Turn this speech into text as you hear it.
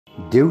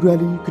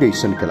देउराली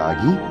क्रिएसनका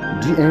लागि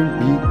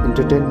D&B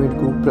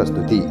इन्टरटेनमेन्टको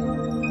प्रस्तुति।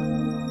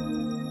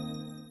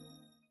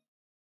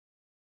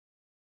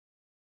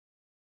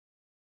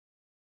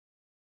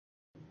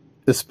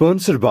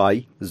 Sponsored by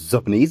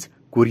Japanese,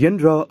 Korean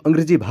र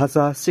अंग्रेजी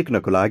भाषा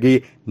सिक्नको लागि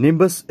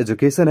nimbus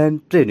education and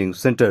training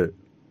centre,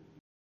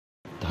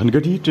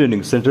 Dhangadhi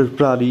training centre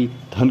प्राली,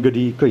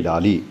 Dhangadhi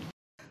Kailali.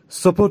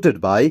 Supported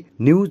by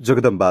New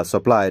Jagadamba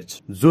Suppliers,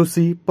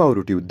 Joshi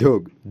Pauruti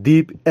Udyog,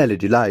 Deep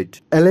LED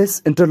Light, LS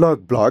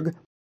Interlock Blog.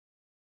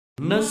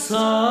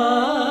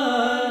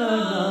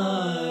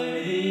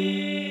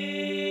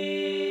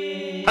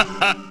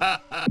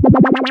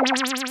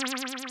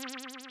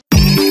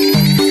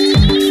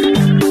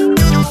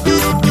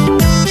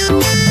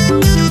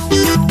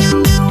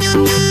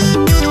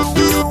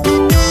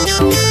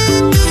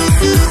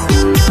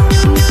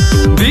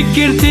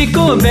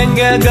 विकृतिको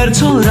व्यङ्ग्य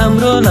गर्छौ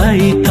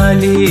राम्रोलाई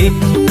थाली,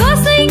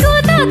 कसैको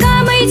त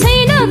कामै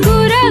छैन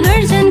कुरा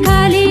गर्छन्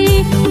खाली,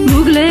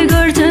 मुखले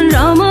गर्छन्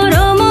रम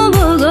रम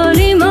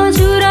भोगोलीमा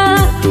चुरा,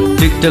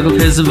 टिकटक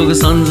फेसबुक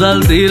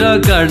सञ्जालतिर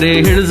काटे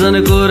हिँड्छन्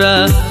कुरा,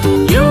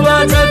 युवा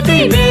जति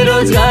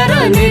बेरोजगार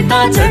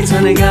नेता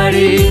चढ्छन्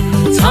गाडी,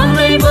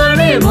 छाम्नै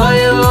पर्ने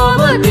भयो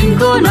अब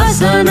तिनको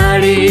नसा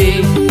नाडी।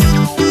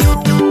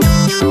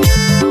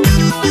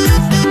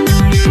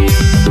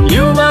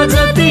 युवा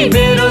जति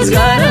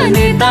बेरोजगार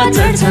नेता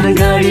चढ्छन्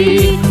गाडी,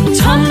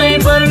 छाम्नै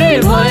पर्ने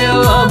भयो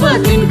अब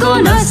तिनको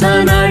नसा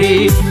नाडी।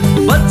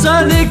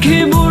 बच्चादेखि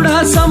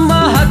बुढासम्म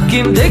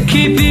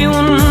हाकिमदेखि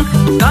पिउन,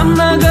 काम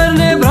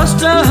नगर्ने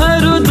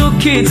भ्रष्टहरू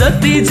दुखी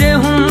जति जे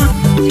हुन्,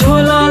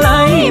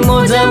 ठुलालाई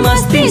मोजा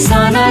मस्ती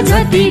साना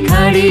जति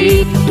खाडी,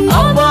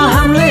 अब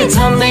हामीले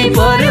छाम्नै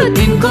पर्यो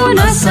तिनको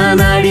नसा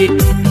नाडी।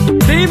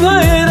 त्यही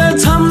भएर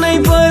छाम्नै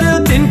पर्यो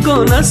तिनको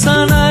नसा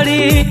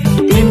नाडी,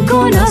 तिनको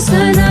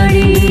नसा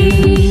नाडी।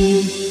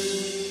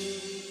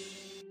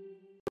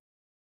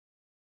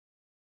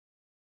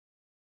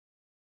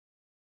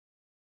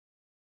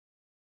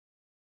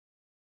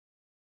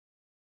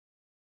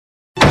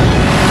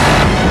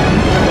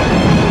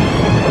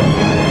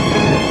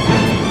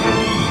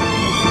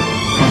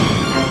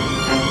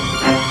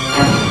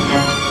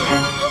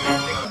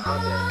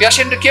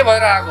 पेसेन्ट के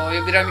भएर आएको हो?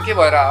 यो बिरामी के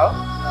भएर आयो?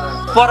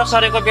 पर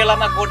सरेको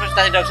बेलामा गोठमा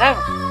सुताए डाक्टर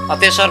साहब,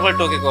 त्यो सर्भर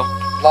टोकेको।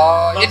 ल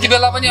यति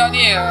बेला पनि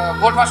अनि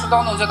गोठमा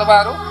सुताउनुहुन्छ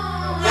तपाईहरु?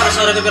 पर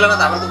सरेको बेलामा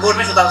त हाम्रो त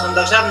गोठमै सुताउँछन्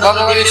डाक्टर साहब।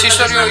 तपाईको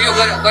सिस्टर यो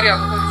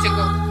गरिहाल्नु त चेक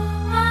गर्नु।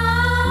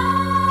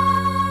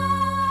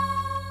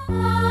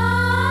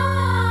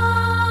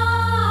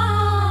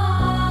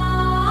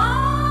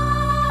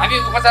 हामी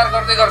उपचार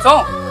गर्दै गर्छौं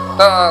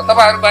त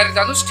तपाईहरु बाहिर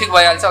जानुस्, ठीक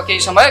भइहाल्छ। केही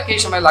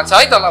समय लाग्छ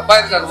है त। ल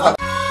बाहिर जानुस्।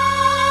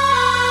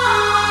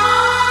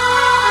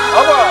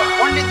 अब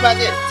पण्डित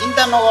बाजे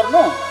चिन्ता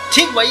नगर्नु,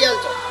 ठीक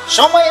भइहाल्छ।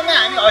 समयमा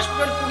हामी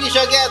हस्पिटल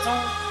पुगिसकेका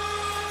छौँ।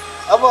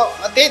 अब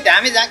त्यही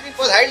धामी झाँक्री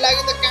पछाडि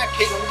लाग्यो त कहाँ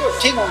ठिक हुन्थ्यो?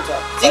 ठिक हुन्छ,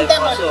 चिन्ता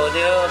नलिऊ।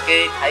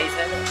 केही थाहै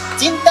छैन।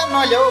 चिन्ता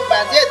नलिऊ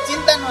बाजे,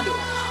 चिन्ता नलिऊ।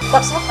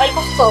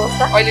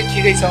 अहिले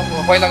ठिकै छ,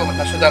 पहिलाको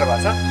भन्दा सुधार भएको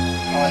छ।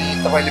 अनि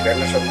तपाईले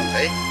भेट्न सक्नुहुन्छ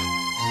है।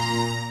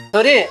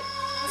 छोरी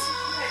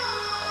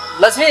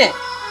लक्ष्मी,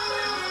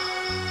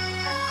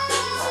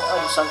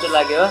 सन्चो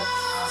लाग्यो।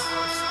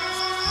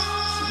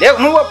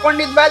 देख्नुभयो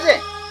पण्डित बाजे,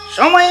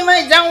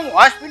 समयमै जाउँ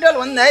हस्पिटल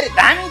भन्दाखेरि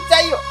धामी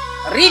चाहियो।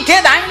 रिठे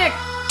धामीले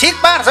ठिक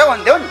पार्छ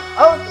भन्थ्यो नि।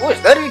 अब उस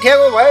त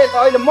रिठेको भए त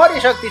अहिले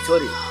मरिसक्थी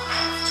छोरी।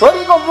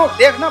 छोरीको मुख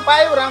देख्न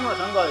पायो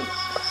राम्रोसँग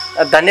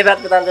अहिले। धन्यवाद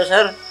प्रधान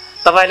सर,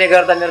 तपाईँले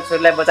गर्दा मेरो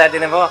छोरीलाई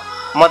बचाइदिनु भयो।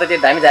 म त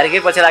त्यो धामी झारीकै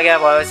पछि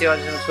लागेको भएपछि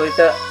छोरी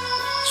त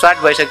स्वाट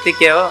भइसक्थ्यो।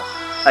 के हो,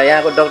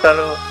 यहाँको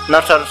डक्टरहरू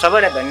नर्सहरू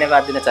सबैलाई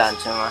धन्यवाद दिन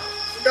चाहन्छु म।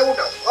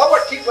 उठा अब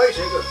ठिक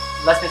भइसक्यो।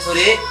 लक्ष्मी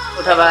छोरी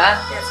उठ बा।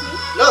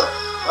 ल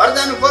घर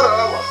जानु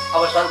पर्यो।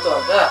 अब सन्चो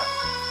हुन्छ।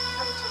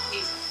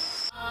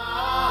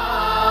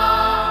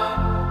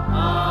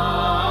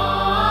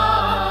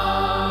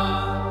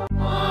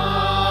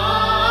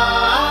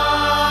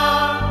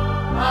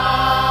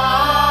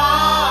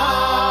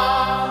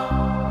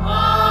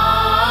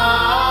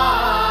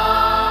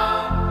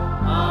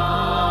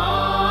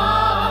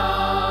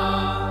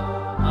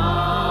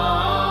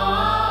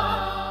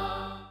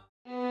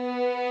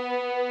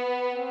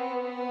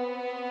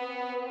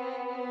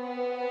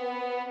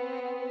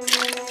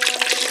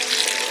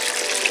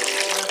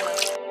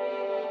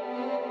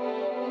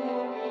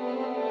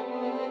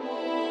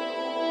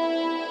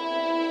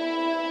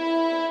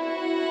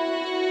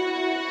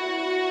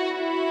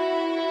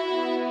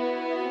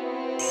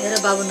 मेरा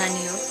बाबु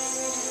नानी हो।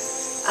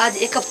 आज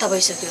 1 हप्ता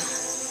भइसक्यो।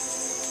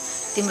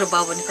 तिम्रो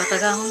बाबु नि कता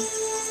गए हुन्?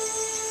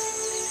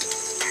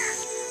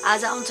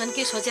 आज आउँछन्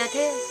कि सोचेको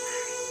थिए,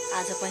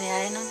 आज पनि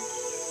आएनन्।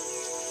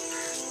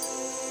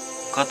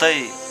 कतै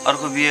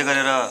अर्को बिहे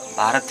गरेर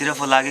भारततिर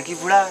पो लाग्यो कि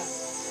बुढा?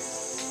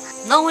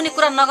 नहुने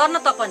कुरा नगर्न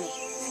त पनि।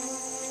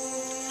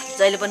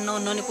 जहिले पनि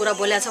नहुने कुरा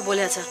बोलेछ।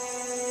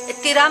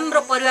 यति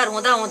राम्रो परिवार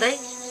हुँदा हुँदै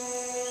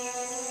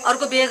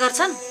अर्को बिहे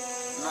गर्छन्?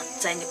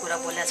 नचाहिने कुरा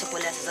बोलेछ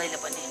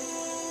जहिले पनि।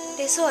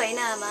 त्यसो होइन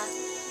आमा,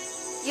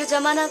 यो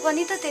जमाना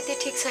पनि त त्यति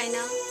ठीक छैन।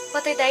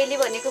 कतै दाइले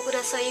भनेको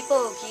कुरा सही पो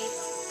हो कि?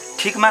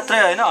 ठिक मात्रै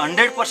होइन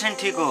 100%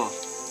 ठिक हो।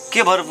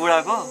 के भर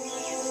बुढाको?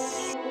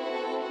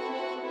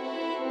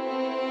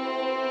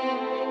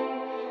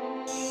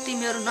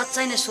 तिमीहरू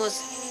नचाहिने सोच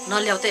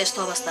नल्याउ त यस्तो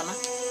अवस्थामा।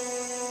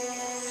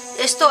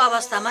 यस्तो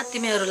अवस्थामा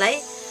तिमीहरूलाई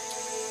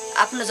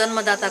आफ्नो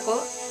जन्मदाताको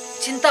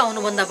चिन्ता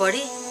हुनुभन्दा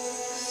बढी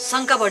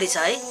शङ्का बढी छ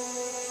है।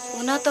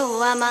 हुन त हो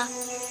आमा,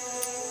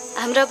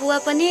 हाम्रा बुवा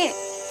पनि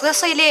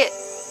कसैले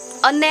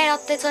अन्याय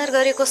अत्याचार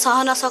गरेको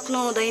सहन सक्नु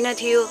हुँदैन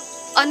थियो,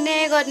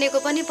 अन्याय गर्नेको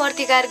पनि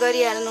प्रतिकार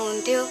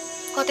गरिहाल्नुहुन्थ्यो।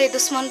 कतै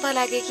दुश्मन पो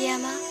लागे कि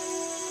आमा?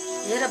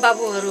 हेर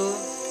बाबुहरू,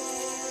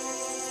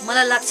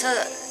 मलाई लाग्छ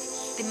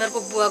तिमीहरूको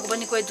बुवाको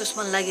पनि कोही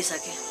दुश्मन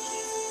लागिसके।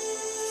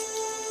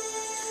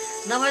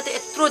 नभए त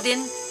यत्रो दिन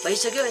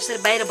भइसक्यो यसरी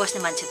बाहिर बस्ने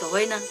मान्छे त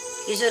होइन।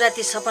 हिजो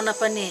राति सपना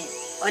पनि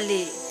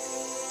अलि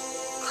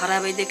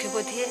खराबै देखेको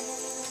थिए।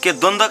 के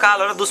द्वन्द्वकाल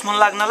र दुश्मन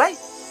लाग्नलाई?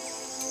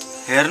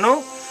 हेर्नु,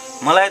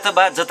 मलाई त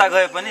बा जता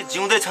गए पनि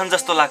जिउँदै छन्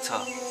जस्तो लाग्छ।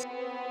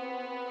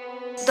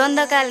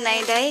 द्वन्द्वकाल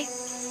नै दाइ,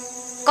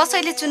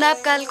 कसैले चुनाव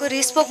कालको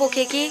रिस पो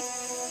पोखे कि?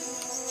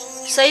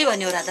 सही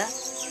भन्यो राधा।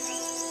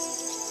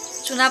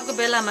 चुनावको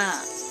बेलामा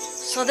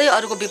सधैँ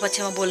अरूको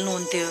विपक्षमा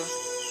बोल्नुहुन्थ्यो।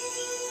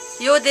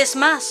 यो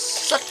देशमा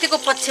सत्यको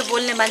पक्ष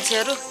बोल्ने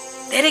मान्छेहरू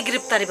धेरै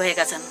गिरफ्तारी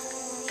भएका छन्।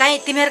 काहीँ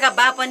तिमीहरूका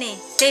बा पनि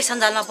त्यही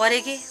सञ्जालमा परे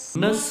कि?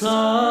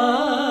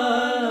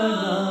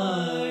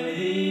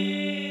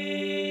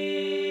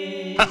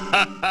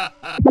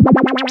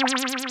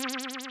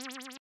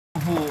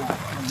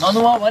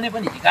 ननुहाउ भने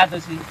पनि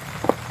एकादशी,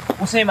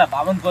 उसैमा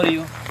भावन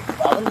गरियो।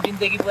 भावन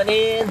जिन्दगी पनि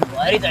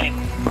नुहारी जानेको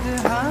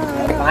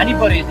पानी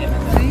पर्यो यसैमा।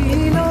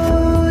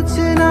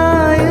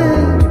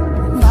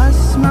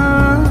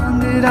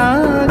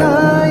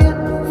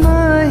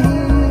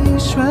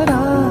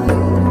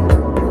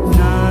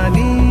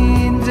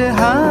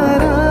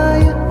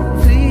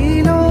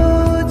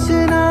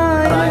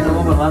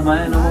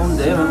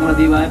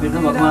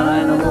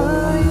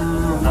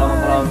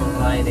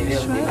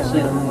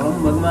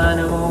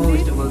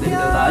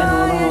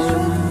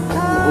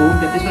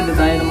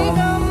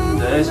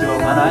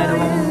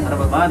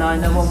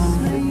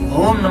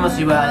 ओम नमः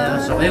शिवाय।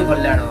 सबैको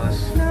कल्याण होस्।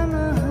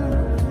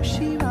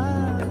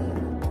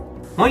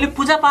 मैले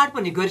पूजा पाठ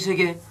पनि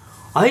गरिसकेँ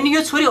होइन।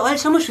 यो छोरी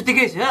अहिलेसम्म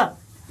सुतेकै छ।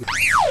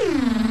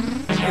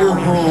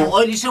 ओहो,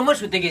 अहिलेसम्म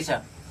सुतेकै छ।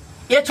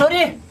 ए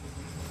छोरी,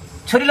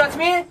 छोरी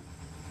लक्ष्मी,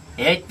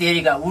 ए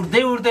तेरीका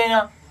उठ्दै उठ्दैन।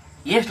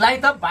 यसलाई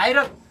त बाहिर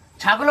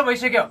छाकुलो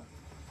भइसक्यो।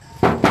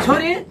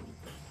 छोरी,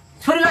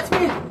 छोरी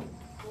लक्ष्मी।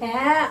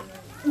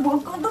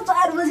 भर्खर त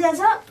 4 बजे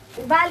छ।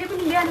 बाले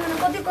पनि बिहान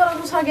कति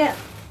कराउनु सक्यो।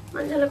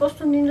 मान्छेलाई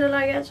कस्तो निन्द्रा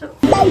लागेको छ।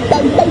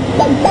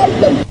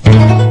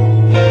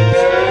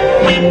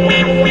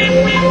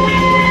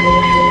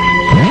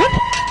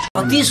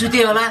 कति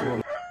सुते होला?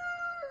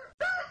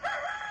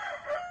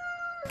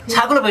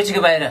 छाकुलो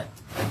भइसक्यो बाहिर।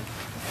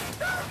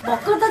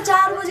 भर्खर त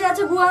 4 बजे छ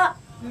बुवा।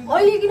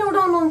 अहिले किन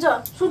उठाउनुहुन्छ?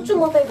 सुत्छु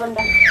म त 1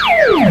 घण्टा।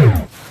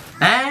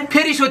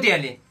 फेरि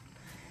सोतिहाले।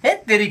 ए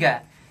तेरीका,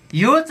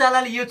 यो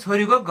चालाले यो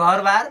छोरीको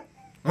घरबार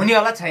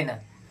हुनेवाला छैन।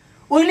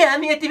 उहिले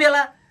हामी यति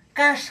बेला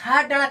कहाँ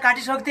 60 डाँडा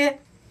काटिसक्थे।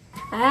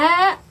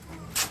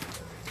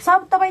 सब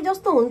तपाईँ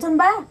जस्तो हुन्छन्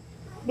बा।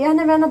 बिहान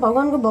बिहान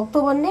भगवानको भक्त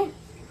बन्ने,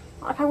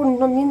 आँखाको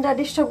निन्द्रा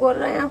डिस्टर्ब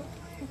गरेर यहाँ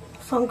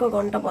शङ्ख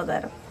घण्टा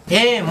बजाएर।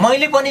 ए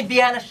मैले पनि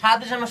बिहान 7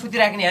 बजेसम्म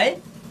सुतिराख्ने है।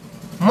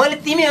 मैले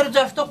तिमीहरू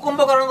जस्तो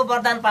कुम्भकर्णको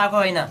वरदान पाएको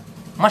होइन।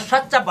 म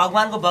सच्चा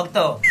भगवानको भक्त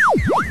हो।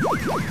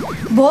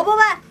 भो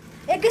बाबा,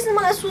 एकैछिन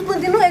मलाई सुत्नु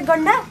दिनु 1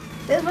 घण्टा,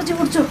 त्यसपछि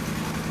उठ्छु।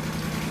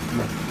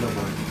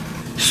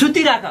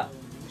 सुतिराख।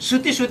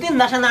 सुती सुती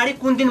नसानाडी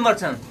कुन दिन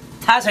मर्छन्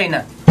थाहा छैन।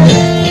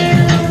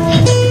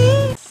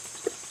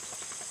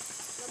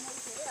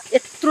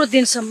 यत्रो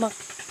दिनसम्म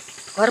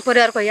घर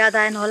परिवारको याद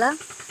आएन होला।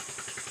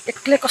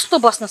 एक्लै कस्तो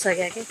बस्न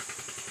सक्यो कि?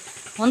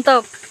 हुन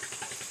त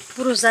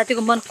पुरुष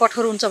जातिको मन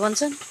कठोर हुन्छ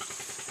भन्छन्।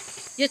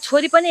 यो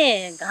छोरी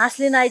पनि घाँस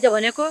लिन आइज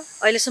भनेको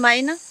अहिलेसम्म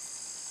आइन।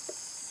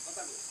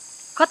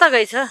 कता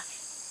गएछ?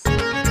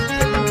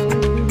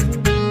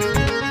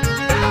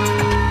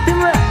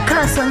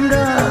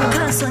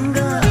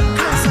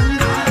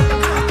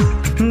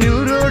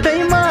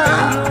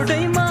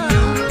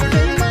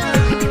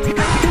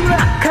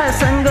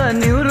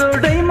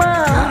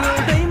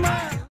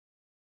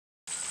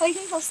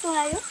 कस्तो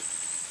आयो?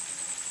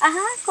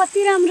 आहा,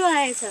 कति राम्रो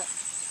आएछ।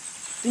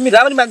 तिमी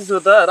राम्री मान्छे छौ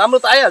त, राम्रो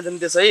त आइहाल्छ नि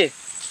त्यसै।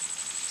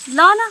 ल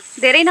न,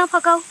 धेरै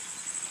नफकाऊ।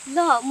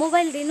 ल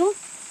मोबाइल दिनु।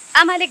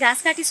 आमाले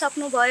घाँस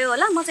काटिसक्नु भयो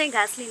होला, म चाहिँ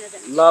घाँस लिन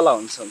जान्छु। ल ल,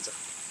 हुन्छ हुन्छ।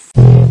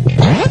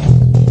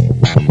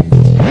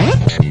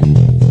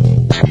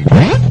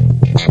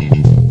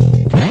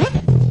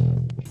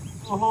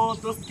 ओहो,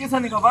 दोस्त के छ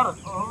नि खबर?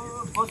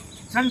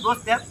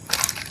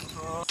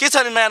 के छ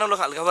नि नयाँ नौलो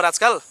खालको खबर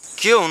आजकल?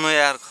 के हुनु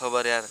यार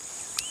खबर यार।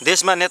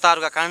 देशमा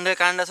नेताहरूका काण्डै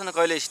काण्ड छन्।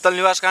 कहिले शीतल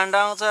निवास काण्ड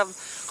आउँछ,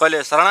 कहिले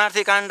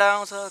शरणार्थी काण्ड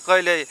आउँछ,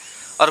 कहिले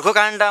अर्को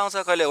काण्ड आउँछ,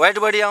 कहिले व्हाइट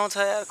बडी आउँछ।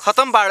 यार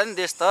खतम पाड्यो नि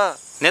देश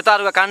त।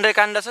 नेताहरूका काण्डै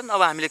काण्ड छन्।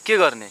 अब हामीले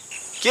के गर्ने?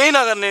 केही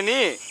नगर्ने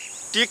नि।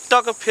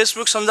 टिकटक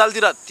फेसबुक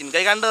सञ्जालतिर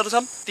तिनकै काण्डहरू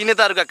छन्। ती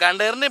नेताहरूका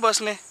काण्ड हेर्नै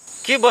बस्ने।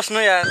 के बस्नु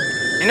यार?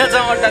 हिँड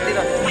जाउँ अड्डातिर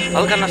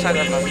हल्का नसा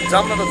गर्न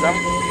जाम न त जाम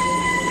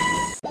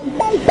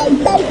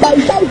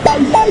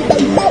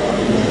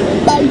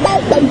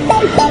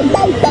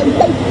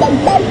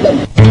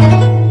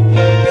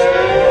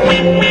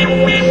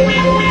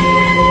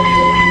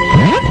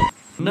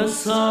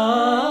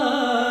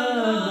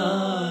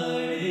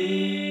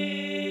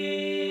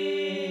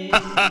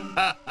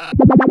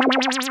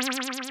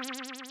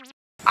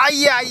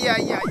आइया आइया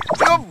आइया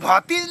यो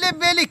भतिजले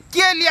बेली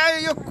के ल्यायो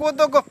यो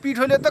कोदोको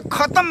पिठोले त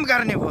खतम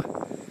गर्ने भयो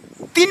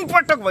 3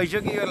 पटक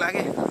भइसक्यो यो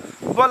लागे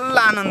बल्ल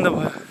आनन्द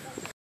भयो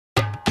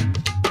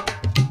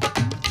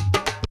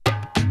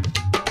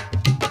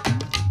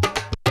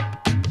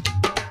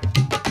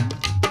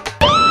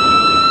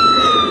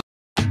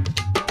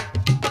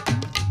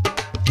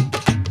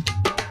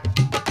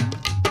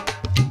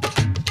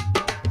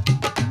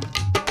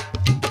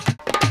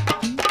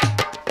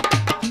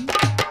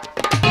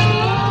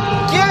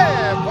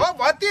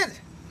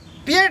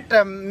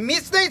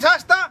मिच्दै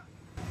छस् त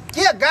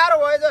के गाह्रो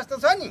भयो जस्तो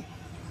छ नि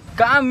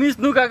कहाँ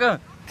मिच्नु काका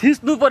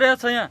थिच्नु परेको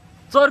छ यहाँ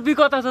चर्पी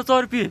कता छ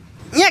चर्पी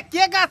यहाँ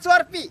के का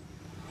चर्पी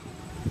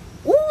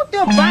ऊ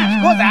त्यो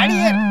बाँसको झाडी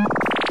हेर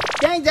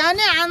त्यहीँ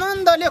जाने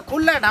आनन्दले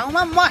खुल्ला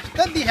ठाउँमा मस्त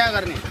दिशा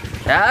गर्ने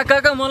ह्या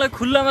काका मलाई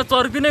खुल्लामा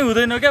चर्पी नै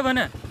हुँदैन क्या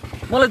भने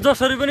मलाई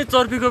जसरी पनि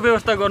चर्पीको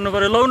व्यवस्था गर्नु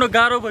पर्यो लाउन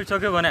गाह्रो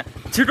भइसक्यो भने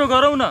छिटो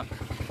गरौँ न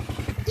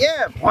ए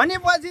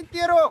भनेपछि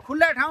तेरो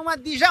खुल्ला ठाउँमा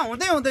दिशा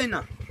हुँदै हुँदैन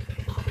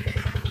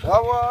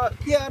अब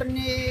के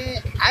गर्ने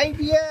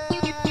आइडिया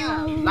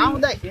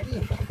लाउँदाखेरि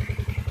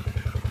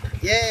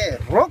ए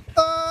रोग त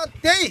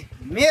त्यही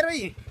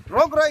मेरै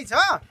रोग रहेछ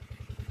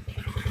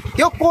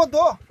त्यो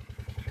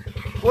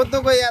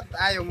कोदोको याद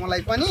आयो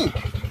मलाई पनि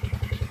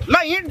ल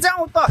हिँड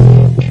जाउँ त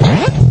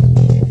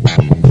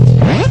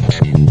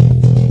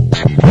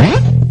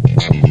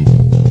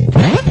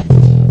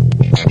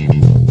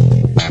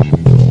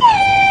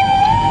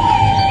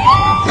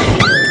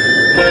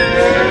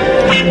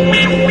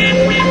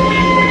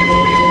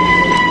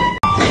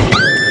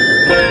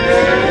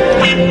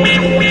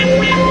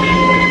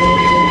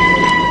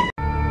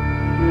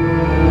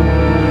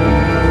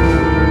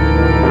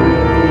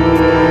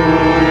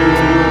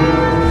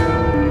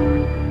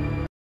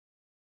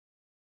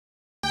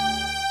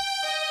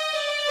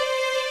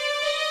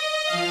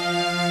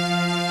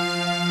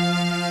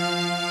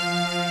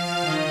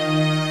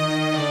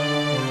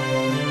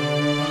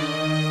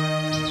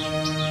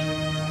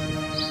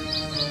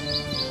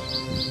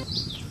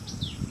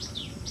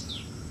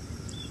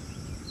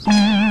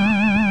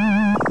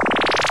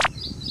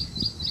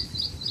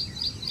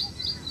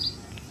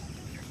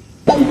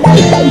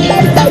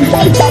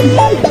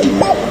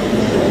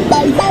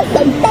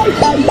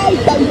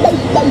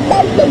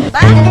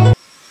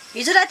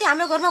हिजो राति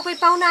हाम्रो घरमा कोही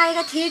पाहुना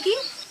आएर थिए कि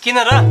किन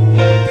र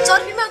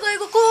चर्पीमा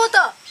गएको को हो त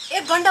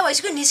 1 घण्टा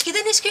भइसक्यो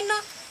निस्किँदै निस्किन्न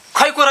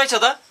खै को रहेछ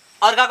त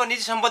अर्काको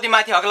निजी सम्पत्ति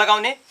माथि हक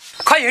लगाउने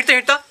खै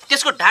हिँड्छ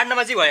त्यसको ढाड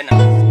नमाजी भएन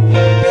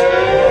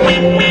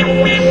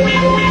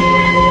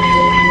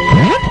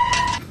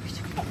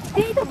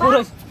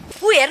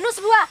ऊ हेर्नुस्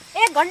बुवा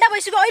 1 घण्टा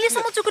भइसक्यो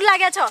अहिलेसम्म चुकुर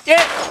लागेछ ए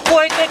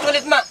कोही चाहिँ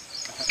टोयलेटमा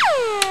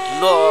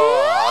ल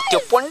त्यो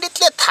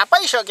पण्डितले थाहा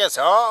पाइसकेछ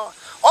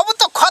अब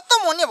त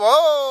खत्तम हुने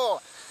भयो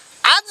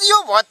आज यो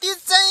भतिज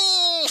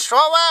चाहिँ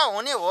सभा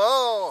हुने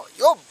भयो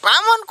यो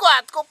बामनको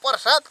हातको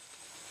प्रसाद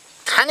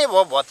खाने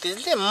भयो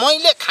भतिजले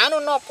मैले खानु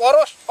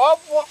नपरोस् अब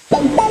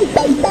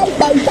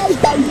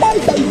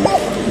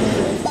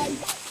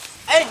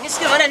ए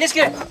निस्के भने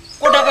निस्के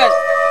को डाका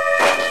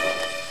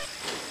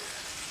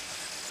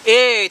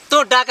ए तो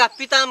डाका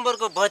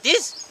पिताम्बरको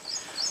भतिज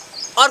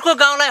अर्को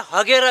गाउँलाई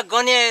हगेर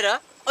गन्याएर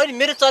अहिले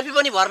मेरो चर्पी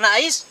पनि भर्न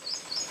आइस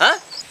ह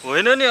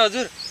होइन नि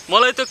हजुर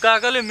मलाई त्यो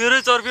काकाले मेरै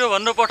चर्पी हो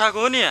भनेर पठाएको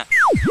हो नि यहाँ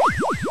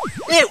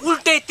ए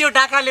उल्टै त्यो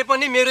डाकाले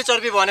पनि मेरो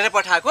चर्पी भनेर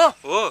पठाएको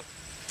हो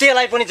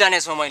त्यसलाई पनि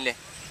जानेछु मैले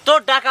त्यो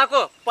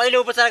डाकाको पहिले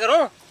उपचार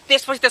गरौँ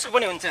त्यसपछि त्यसको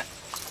पनि हुन्छ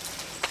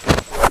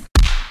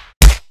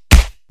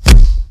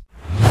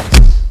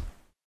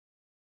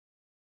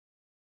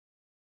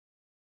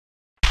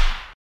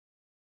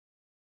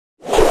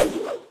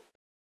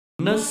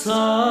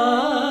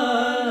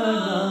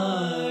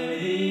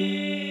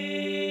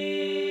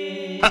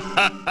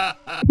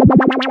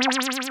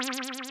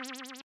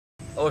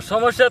अब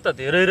समस्या त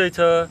धेरै रहेछ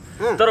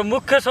तर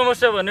मुख्य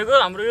समस्या भनेको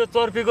हाम्रो यो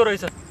चर्पीको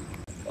रहेछ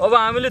अब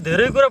हामीले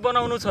धेरै कुरा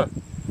बनाउनु छ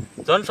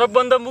झन्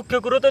सबभन्दा मुख्य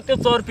कुरो त त्यो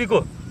चर्पीको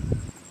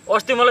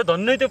अस्ति मलाई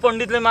धन्नै त्यो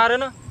पण्डितले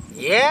मारेन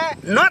ए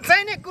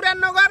नचाहिने कुरा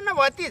नगर्न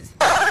भतिज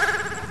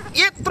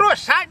यत्रो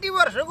 60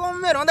 वर्षको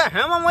उमेर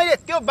हुँदासम्म मैले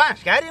त्यो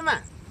बाँसघारीमा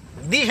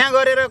दिशा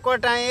गरेर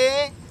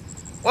कटाएँ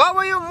अब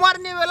यो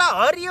मर्ने बेला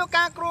हरियो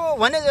काँक्रो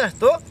भने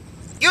जस्तो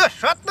यो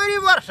 70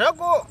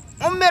 वर्षको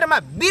उमेरमा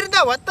वृद्ध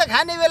भत्ता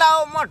खाने बेला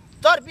हो म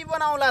चर्पी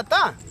बनाउला त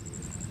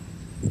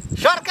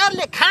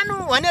सरकारले खानु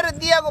भनेर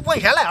दिएको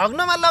पैसालाई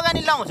हग्नमा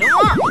लगानी लाउँछु म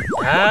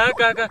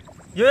काका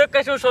यो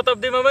 21औं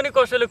शताब्दीमा पनि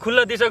कसैले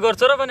खुल्ला दिशा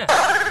गर्छ र भने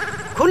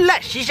खुल्ला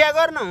सिसा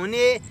गर्न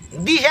हुने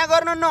दिशा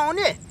गर्न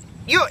नहुने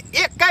यो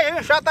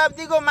 21औं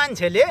शताब्दीको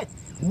मान्छेले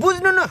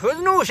बुझ्नु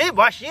नखोज्नु उसै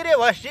भस्सी रे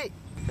भस्सी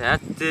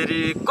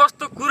तेरी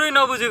कस्तो कुरै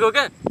नबुझेको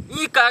क्या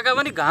यी काका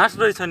पनि घाँस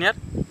रहेछन् यार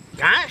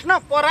घाँस न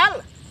पराल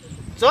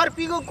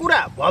चर्पीको कुरा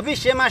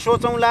भविष्यमा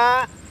सोचौँला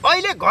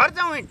अहिले घर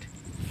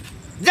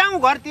जाउँ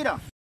घरतिर